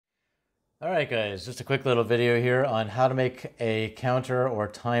All right, guys, just a quick little video here on how to make a counter or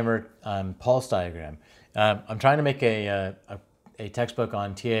timer pulse diagram. I'm trying to make a textbook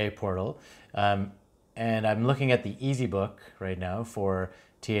on TAA Portal, and I'm looking at the easy book right now for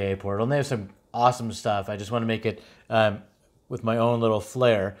TAA Portal, and they have some awesome stuff. I just want to make it with my own little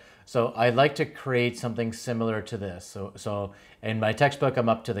flair. So I'd like to create something similar to this. So in my textbook, I'm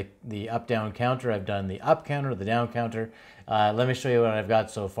up to the up-down counter. I've done the up counter, the down counter. Let me show you what I've got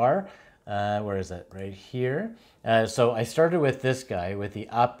so far. Where is it? Right here. So I started with this guy with the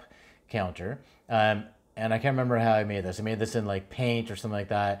up counter. And I can't remember how I made this. I made this in like Paint or something like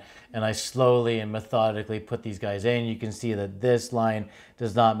that. And I slowly and methodically put these guys in. You can see that this line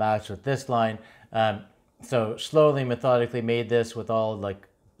does not match with this line. So slowly, methodically made this with all like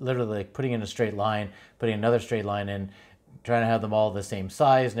literally like putting in a straight line, putting another straight line in, trying to have them all the same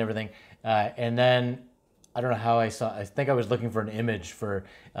size and everything. And then I don't know how I think I was looking for an image for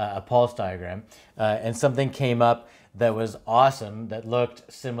a pulse diagram, and something came up that was awesome that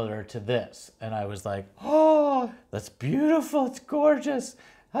looked similar to this. And I was like, oh, that's beautiful. It's gorgeous.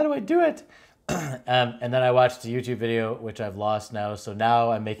 How do I do it? And then I watched a YouTube video, which I've lost now. So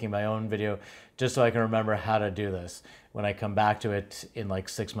now I'm making my own video just so I can remember how to do this when I come back to it in like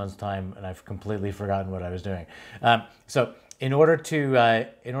 6 months' time and I've completely forgotten what I was doing. So in order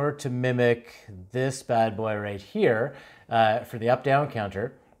to mimic this bad boy right here, for the up-down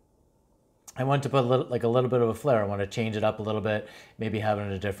counter, I want to put a little bit of a flair. I want to change it up a little bit, maybe have it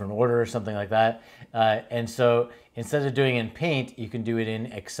in a different order or something like that. And so instead of doing it in Paint, you can do it in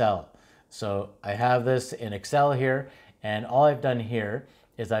Excel. So I have this in Excel here, and all I've done here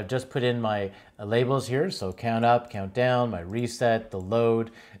is I've just put in my labels here. So count up, count down, my reset, the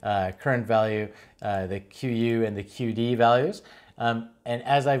load, current value, the QU and the QD values. And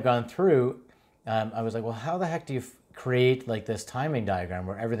as I've gone through, I was like, well, how the heck do you create like this timing diagram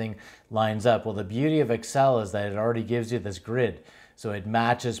where everything lines up? Well, the beauty of Excel is that it already gives you this grid, so it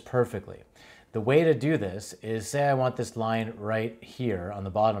matches perfectly. The way to do this is, say I want this line right here on the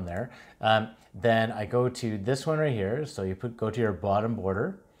bottom there, then I go to this one right here. So you go to your bottom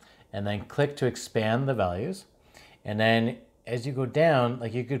border and then click to expand the values. And then as you go down,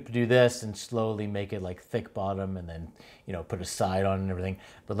 like you could do this and slowly make it like thick bottom and then, you know, put a side on and everything.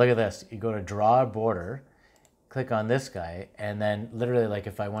 But look at this, you go to draw a border, click on this guy, and then literally like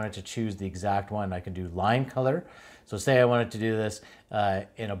if I wanted to choose the exact one, I can do line color. So say I wanted to do this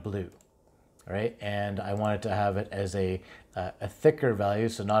in a blue. Right, and I wanted to have it as a thicker value,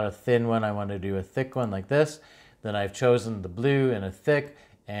 so not a thin one. I want to do a thick one like this. Then I've chosen the blue and a thick,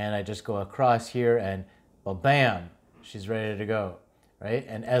 and I just go across here, and well, bam, she's ready to go. Right,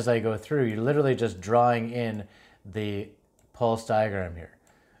 and as I go through, you're literally just drawing in the pulse diagram here.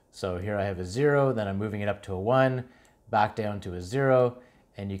 So here I have a 0, then I'm moving it up to a 1, back down to a 0,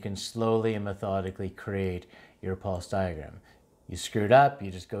 and you can slowly and methodically create your pulse diagram. You screwed up,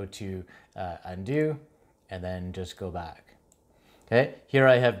 you just go to undo, and then just go back. Okay, here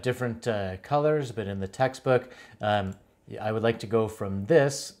I have different colors, but in the textbook, I would like to go from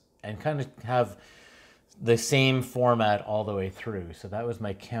this and kind of have the same format all the way through. So that was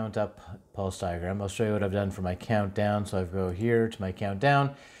my count up pulse diagram. I'll show you what I've done for my count down. So I go here to my count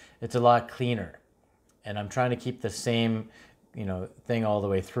down. It's a lot cleaner. And I'm trying to keep the same thing all the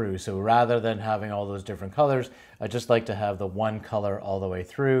way through. So rather than having all those different colors, I just like to have the one color all the way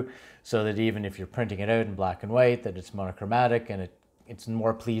through, so that even if you're printing it out in black and white, that it's monochromatic and it's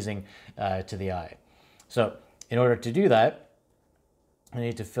more pleasing to the eye. So in order to do that, I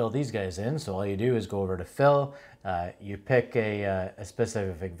need to fill these guys in. So all you do is go over to fill. You pick a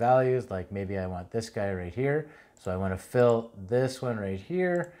specific values, like maybe I want this guy right here. So I want to fill this one right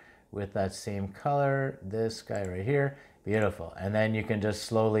here with that same color, this guy right here. Beautiful. And then you can just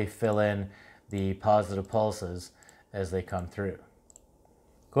slowly fill in the positive pulses as they come through.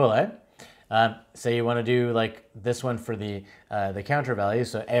 Cool, eh? Say you want to do like this one for the counter value.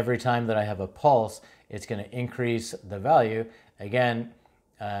 So every time that I have a pulse, it's going to increase the value. Again,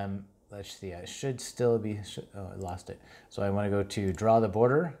 let's see, I should still be, oh, I lost it. So I want to go to draw the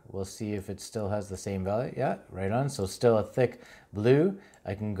border. We'll see if it still has the same value. Yeah, right on. So still a thick blue.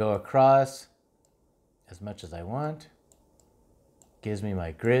 I can go across as much as I want. Gives me my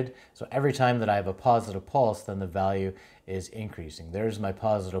grid. So every time that I have a positive pulse, then the value is increasing. There's my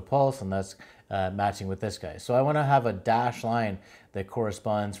positive pulse, and that's matching with this guy. So I want to have a dash line that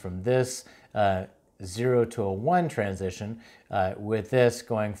corresponds from this 0 to a 1 transition, with this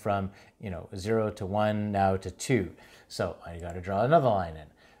going from 0 to 1 now to 2. So I got to draw another line in.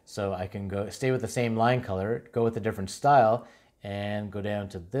 So I can stay with the same line color, go with a different style, and go down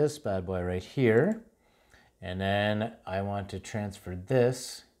to this bad boy right here. And then I want to transfer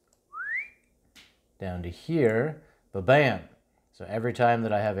this down to here, ba-bam. So every time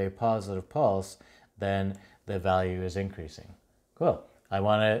that I have a positive pulse, then the value is increasing. Cool. I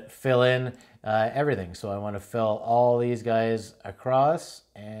want to fill in everything. So I want to fill all these guys across,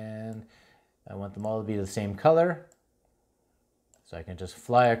 and I want them all to be the same color. So I can just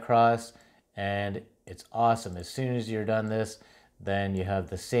fly across, and it's awesome. As soon as you're done this, then you have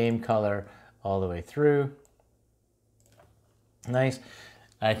the same color all the way through. Nice.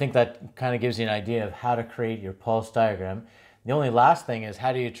 I think that kind of gives you an idea of how to create your pulse diagram. The only last thing is,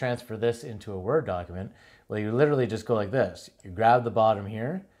 how do you transfer this into a Word document? Well, you literally just go like this. You grab the bottom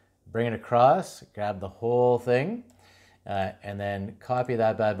here, bring it across, grab the whole thing, and then copy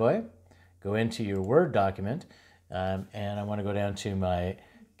that bad boy, go into your Word document, and I want to go down to my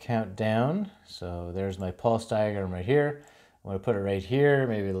countdown. So there's my pulse diagram right here. I want to put it right here,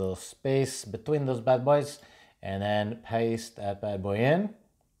 maybe a little space between those bad boys, and then paste that bad boy in,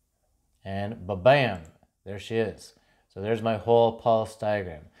 and ba-bam, there she is. So there's my whole pulse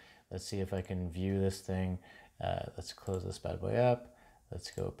diagram. Let's see if I can view this thing. Let's close this bad boy up. Let's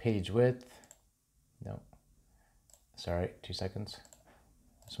go page width. No, sorry, 2 seconds.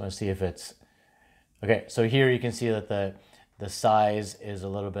 Just want to see if it's, okay, so here you can see that the size is a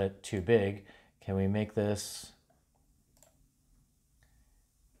little bit too big. Can we make this?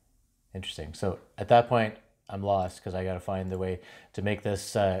 Interesting. So at that point, I'm lost because I got to find the way to make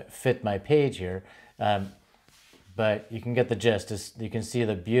this fit my page here. But you can get the gist. You can see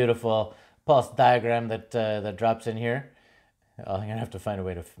the beautiful pulse diagram that drops in here. I'm gonna have to find a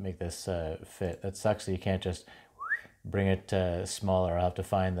way to make this fit. That sucks that you can't just bring it smaller. I'll have to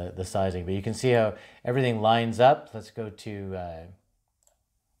find the sizing. But you can see how everything lines up. Let's go to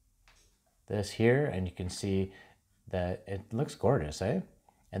this here, and you can see that it looks gorgeous, eh?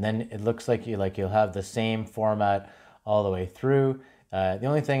 And then it looks like you'll have the same format all the way through. The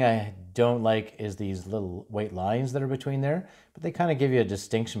only thing I don't like is these little white lines that are between there, but they kind of give you a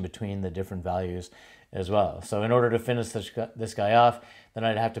distinction between the different values as well. So in order to finish this guy off, then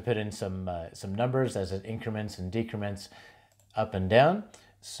I'd have to put in some numbers as it increments and decrements up and down.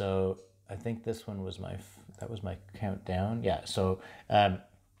 So I think this one was that was my countdown. Yeah, so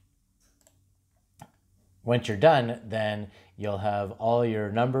once you're done, then you'll have all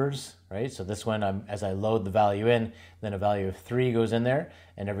your numbers, right? So this one, as I load the value in, then a value of 3 goes in there.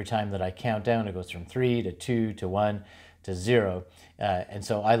 And every time that I count down, it goes from 3 to 2 to 1 to 0. And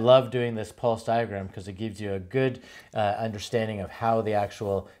so I love doing this pulse diagram because it gives you a good understanding of how the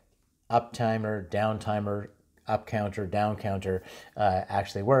actual up timer, down timer, up counter, down counter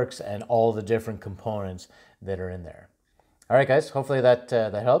actually works, and all the different components that are in there. All right, guys, hopefully that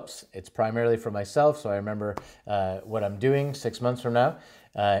helps. It's primarily for myself, so I remember what I'm doing 6 months from now.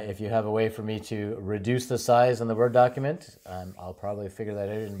 If you have a way for me to reduce the size in the Word document, I'll probably figure that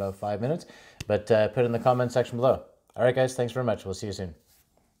out in about 5 minutes, but put it in the comment section below. All right, guys, thanks very much. We'll see you soon.